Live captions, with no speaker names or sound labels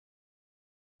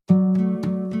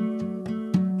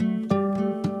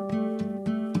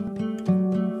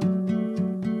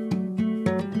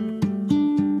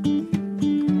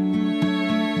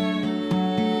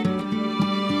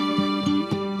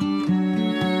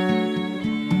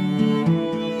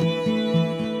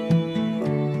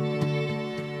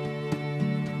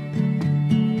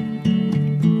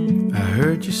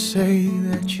you say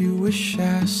that you wish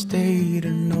I stayed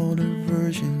an older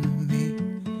version of me,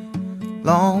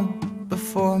 long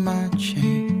before my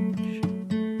change.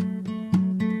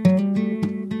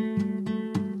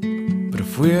 But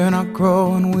if we're not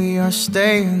growing, we are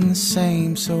staying the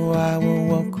same. So I will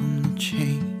welcome the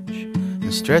change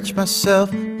and stretch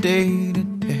myself day to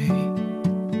day.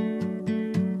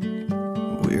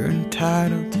 We're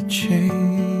entitled to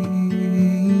change.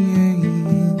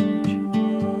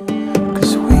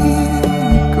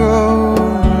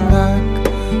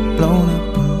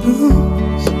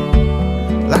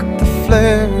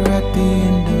 At the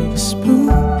end of a spoon,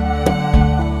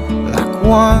 like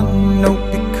one note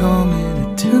becoming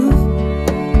a tune,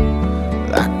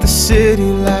 like the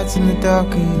city lights in the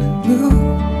dark and the blue.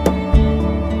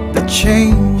 The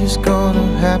change is gonna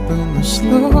happen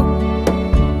slow,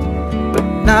 but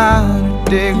not a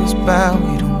day goes by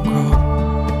we don't grow.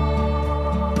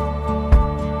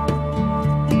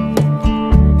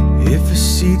 If a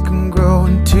seed can grow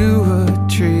into a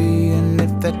tree, and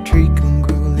if that tree can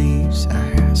grow leaves, I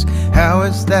ask, how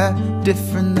is that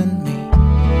different than me?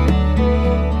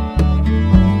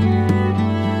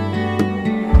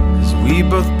 'Cause we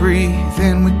both breathe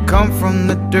and we come from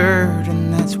the dirt,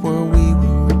 and that's where we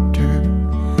will return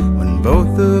when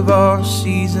both of our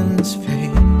seasons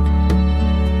fade.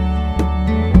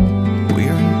 We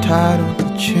are entitled to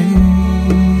change,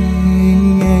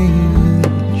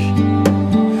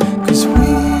 'cause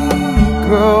we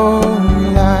grow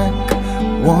like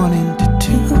one into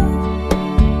two,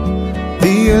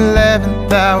 the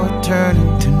 11th hour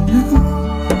turning to noon,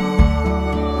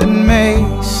 then May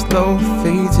slow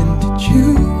fades into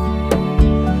June,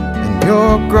 and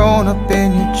you're grown up in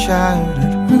your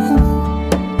childhood room.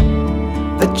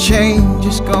 The change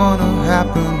is gonna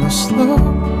happen slow,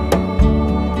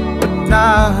 but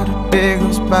not a day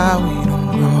goes by we don't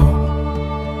grow.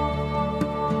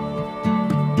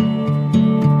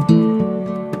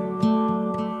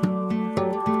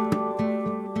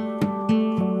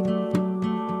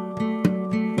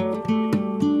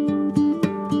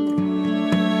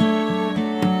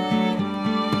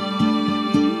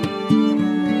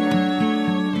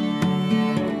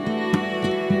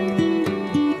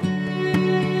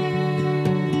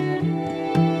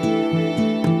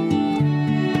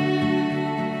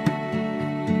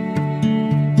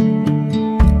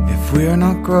 We're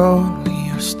not growing, we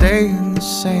are staying the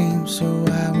same. So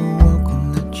I will welcome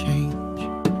the change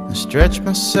and stretch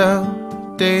myself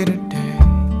day to day,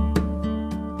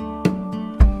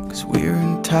 'cause we're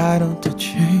entitled to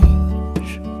change.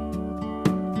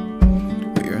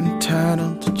 We're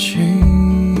entitled to change.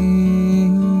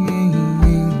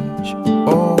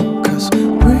 Oh, 'cause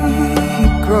we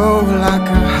grow like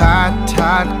a high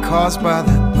tide caused by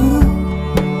the moon,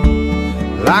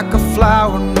 like a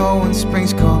flower knowing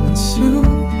spring's coming soon,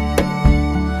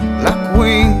 like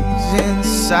wings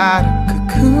inside a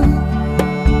cocoon,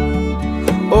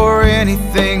 or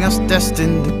anything else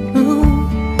destined to bloom,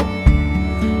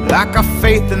 like our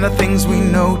faith in the things we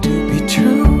know to be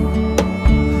true,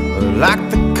 or like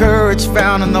the courage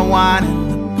found in the wine and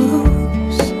the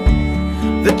booze.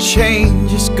 The change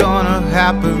is gonna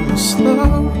happen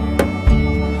slow,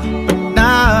 but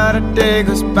not a day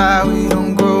goes by we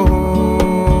don't grow.